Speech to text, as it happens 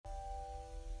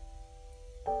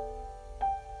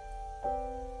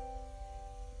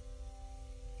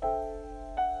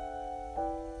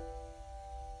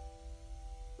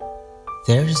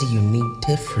There is a unique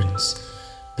difference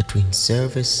between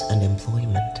service and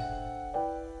employment.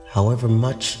 However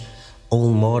much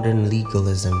old modern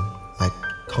legalism, like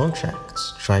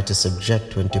contracts, try to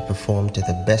subject one to perform to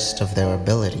the best of their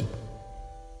ability,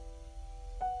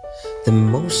 the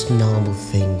most noble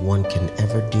thing one can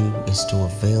ever do is to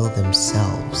avail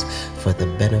themselves for the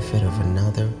benefit of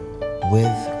another,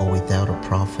 with or without a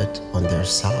profit on their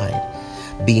side,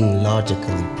 being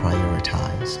logically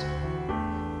prioritized.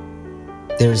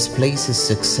 There's places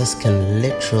success can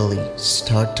literally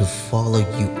start to follow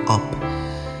you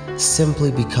up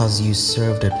simply because you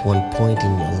served at one point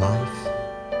in your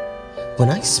life. When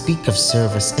I speak of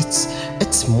service,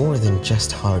 it's more than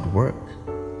just hard work.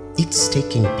 It's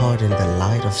taking part in the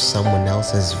light of someone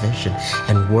else's vision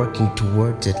and working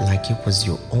towards it like it was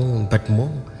your own, but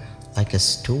more like a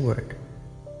steward.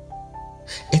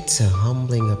 It's a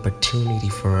humbling opportunity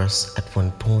for us at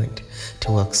one point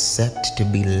to accept to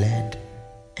be led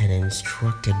and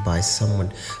instructed by someone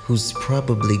who's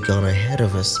probably gone ahead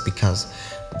of us, because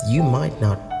you might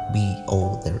not be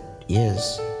all there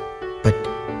is, but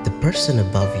the person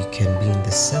above you can be in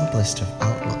the simplest of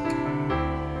outlook.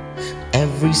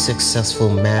 Every successful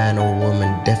man or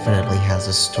woman definitely has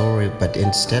a story, but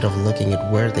instead of looking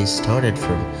at where they started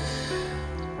from,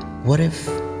 what if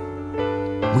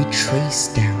we trace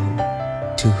down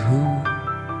to who,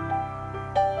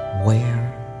 where,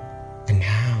 and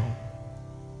how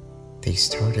they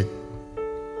started,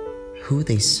 who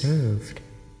they served,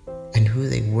 and who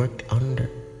they worked under?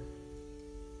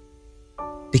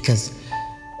 Because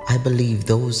I believe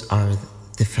those are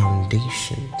the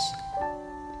foundations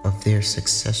of their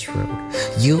success road.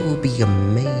 You'll be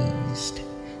amazed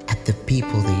at the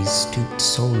people they stooped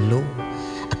so low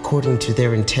according to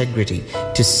their integrity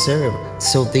to serve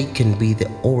so they can be the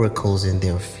oracles in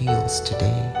their fields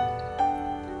today.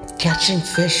 Catching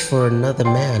fish for another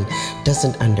man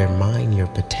doesn't undermine your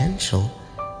potential.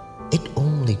 It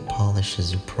only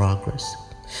polishes your progress.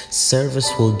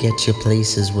 Service will get you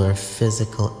places where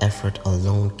physical effort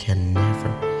alone can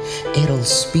never. It'll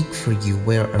speak for you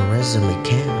where a resume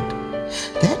can't.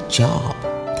 That job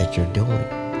that you're doing,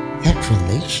 that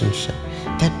relationship,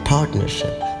 that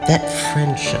partnership, that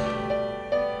friendship,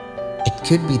 it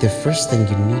could be the first thing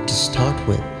you need to start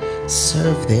with.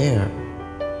 Serve there.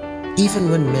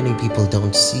 Even when many people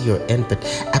don't see your input,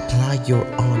 apply your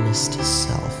honest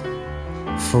self.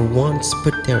 For once,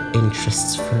 put their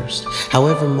interests first.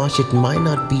 However much it might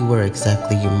not be where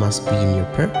exactly you must be in your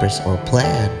purpose or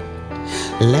plan,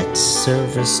 let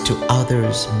service to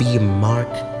others be a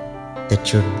mark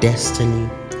that your destiny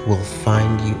will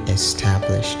find you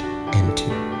established into.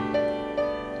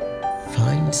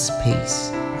 Find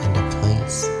space and a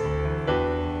place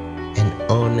and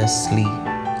honestly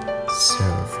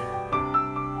serve.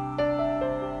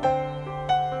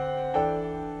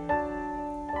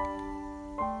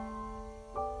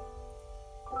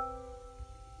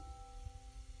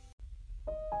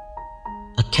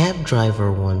 A cab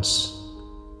driver once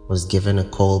was given a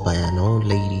call by an old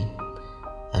lady.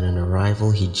 At an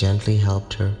arrival, he gently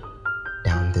helped her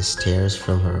down the stairs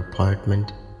from her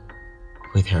apartment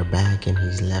with her bag in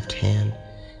his left hand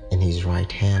and his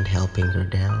right hand helping her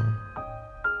down.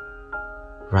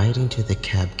 Right into the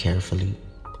cab carefully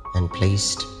and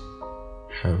placed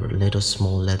her little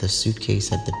small leather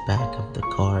suitcase at the back of the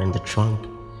car in the trunk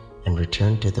and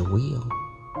returned to the wheel.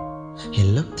 He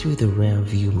looked through the rear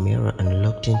view mirror and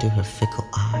looked into her fickle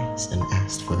eyes and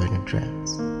asked for an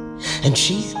address. And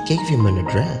she gave him an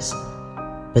address,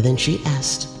 but then she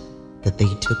asked that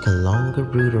they took a longer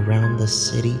route around the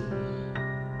city,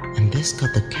 and this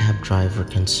got the cab driver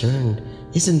concerned.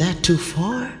 Isn't that too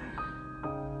far?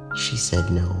 She said,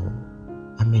 no,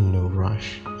 I'm in no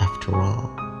rush. After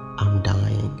all, I'm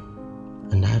dying,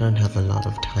 and I don't have a lot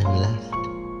of time left.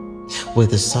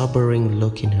 With a sobering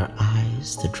look in her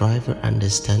eyes, the driver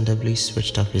understandably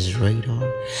switched off his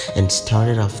radar and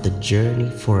started off the journey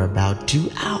for about 2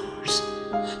 hours.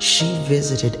 She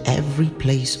visited every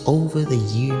place over the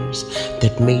years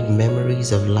that made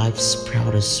memories of life's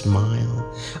proudest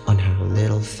smile on her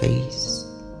little face.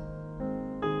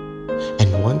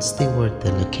 And once they were at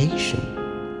the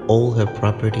location, all her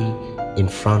property in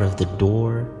front of the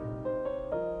door,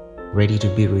 ready to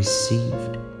be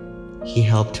received, he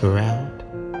helped her out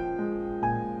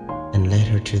and led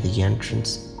her to the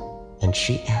entrance, and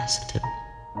she asked him,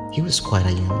 he was quite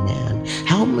a young man,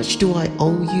 how much do I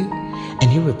owe you?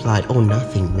 And he replied, oh,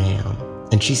 nothing, ma'am.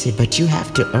 And she said, but you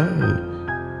have to earn.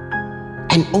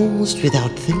 And almost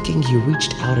without thinking, he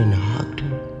reached out and hugged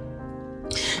her.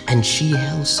 And she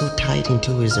held so tight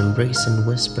into his embrace and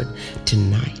whispered,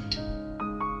 tonight,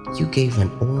 you gave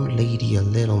an old lady a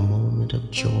little moment of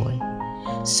joy.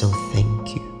 So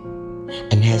thank you.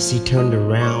 And as he turned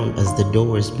around as the door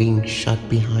was being shut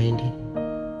behind him,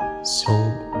 so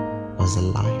was a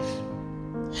life.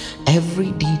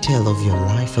 Every detail of your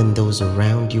life and those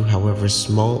around you, however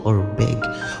small or big,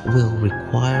 will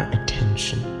require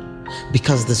attention.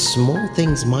 Because the small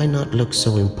things might not look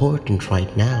so important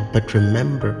right now, but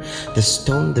remember, the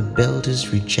stone the builders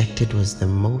rejected was the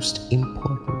most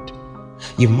important.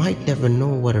 You might never know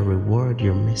what a reward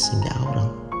you're missing out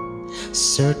on.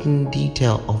 Certain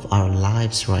detail of our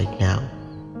lives right now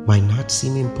might not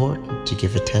seem important to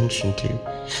give attention to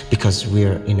because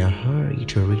we're in a hurry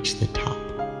to reach the top.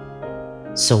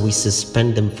 So we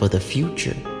suspend them for the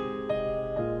future.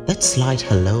 That slight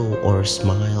hello or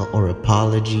smile or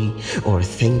apology or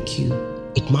thank you,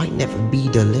 it might never be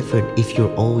delivered if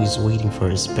you're always waiting for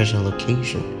a special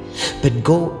occasion. But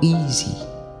go easy,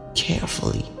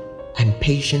 carefully, and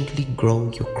patiently grow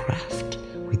your craft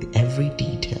with every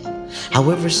detail,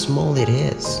 however small it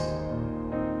is.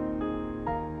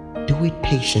 Do it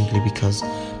patiently because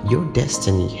your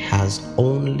destiny has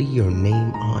only your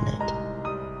name on it.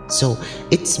 So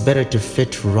it's better to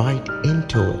fit right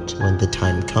into it when the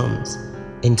time comes,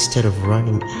 instead of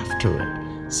running after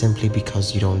it simply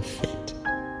because you don't fit.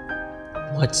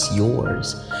 What's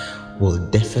yours will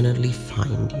definitely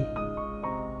find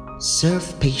you.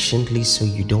 Serve patiently so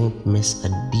you don't miss a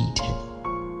detail.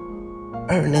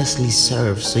 Earnestly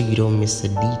serve so you don't miss a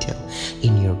detail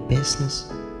in your business,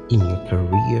 in your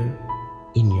career,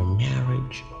 in your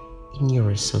marriage, in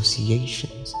your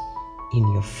associations, in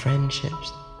your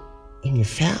friendships, in your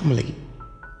family.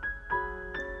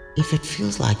 If it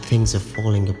feels like things are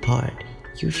falling apart,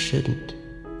 you shouldn't.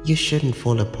 You shouldn't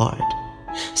fall apart.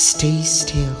 Stay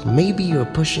still. Maybe you're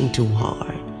pushing too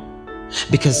hard.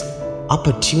 Because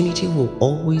opportunity will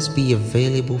always be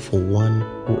available for one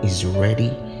who is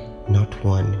ready, not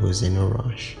one who's in a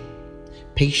rush.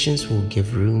 Patience will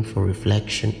give room for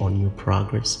reflection on your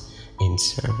progress in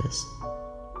service.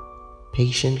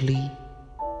 Patiently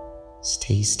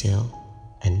stay still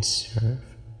and serve.